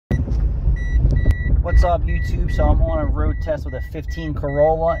What's up, YouTube? So I'm on a road test with a 15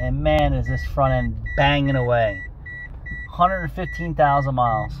 Corolla, and man, is this front end banging away. 115,000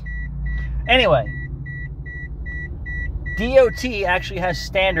 miles. Anyway, DOT actually has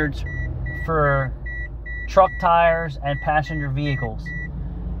standards for truck tires and passenger vehicles.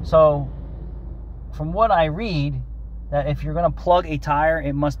 So from what I read, that if you're going to plug a tire,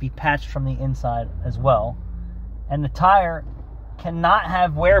 it must be patched from the inside as well. And the tire cannot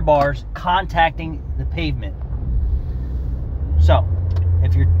have wear bars contacting the pavement. So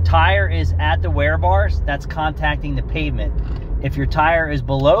if your tire is at the wear bars, that's contacting the pavement. If your tire is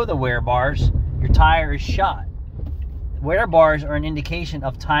below the wear bars, your tire is shot. Wear bars are an indication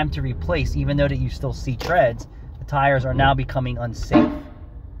of time to replace. Even though that you still see treads, the tires are now becoming unsafe.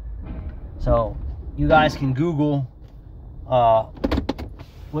 So you guys can Google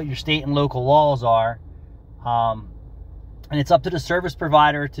what your state and local laws are, and it's up to the service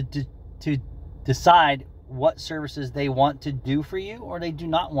provider to decide what services they want to do for you or they do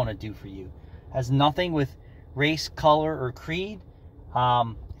not want to do for you. It has nothing with race, color, or creed.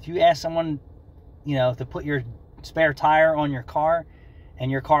 If you ask someone, to put your spare tire on your car, and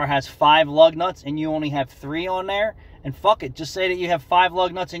your car has 5 lug nuts and you only have 3 on there, and fuck it, just say that you have 5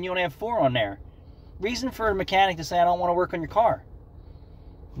 lug nuts and you only have 4 on there. Reason for a mechanic to say, I don't want to work on your car.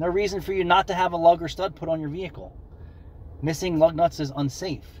 No reason for you not to have a lug or stud put on your vehicle. Missing lug nuts is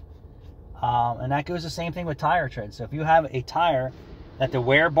unsafe. And that goes the same thing with tire treads. So if you have a tire that the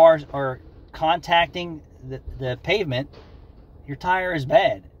wear bars are contacting the pavement, your tire is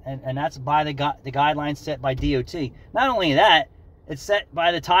bad. And that's by the guidelines set by DOT. Not only that, it's set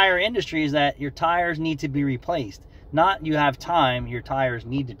by the tire industries that your tires need to be replaced. Not you have time, your tires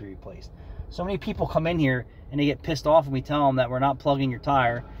need to be replaced. So many people come in here and they get pissed off when we tell them that we're not plugging your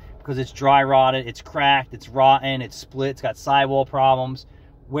tire because it's dry rotted, it's cracked, it's rotten, it's split, it's got sidewall problems,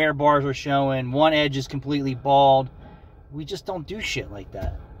 wear bars are showing, one edge is completely bald. We just don't do shit like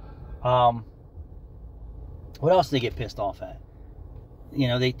that. What else do they get pissed off at?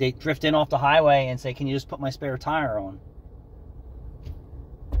 They drift in off the highway and say, can you just put my spare tire on?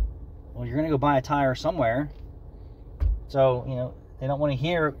 Well, you're going to go buy a tire somewhere. So, they don't want to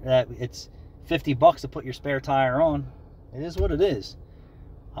hear that it's $50 to put your spare tire on. It is what it is.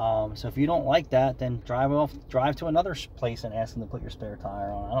 So if you don't like that, then drive to another place and ask them to put your spare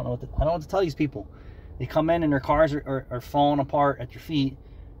tire on. I don't know what to tell these people. They come in and their cars are falling apart at your feet,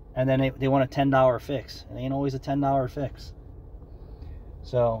 and then they want a $10 fix. It ain't always a $10 fix.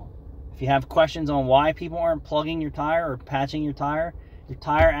 So if you have questions on why people aren't plugging your tire or patching your tire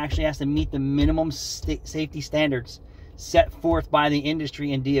actually has to meet the minimum safety standards set forth by the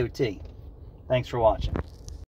industry and DOT. Thanks for watching.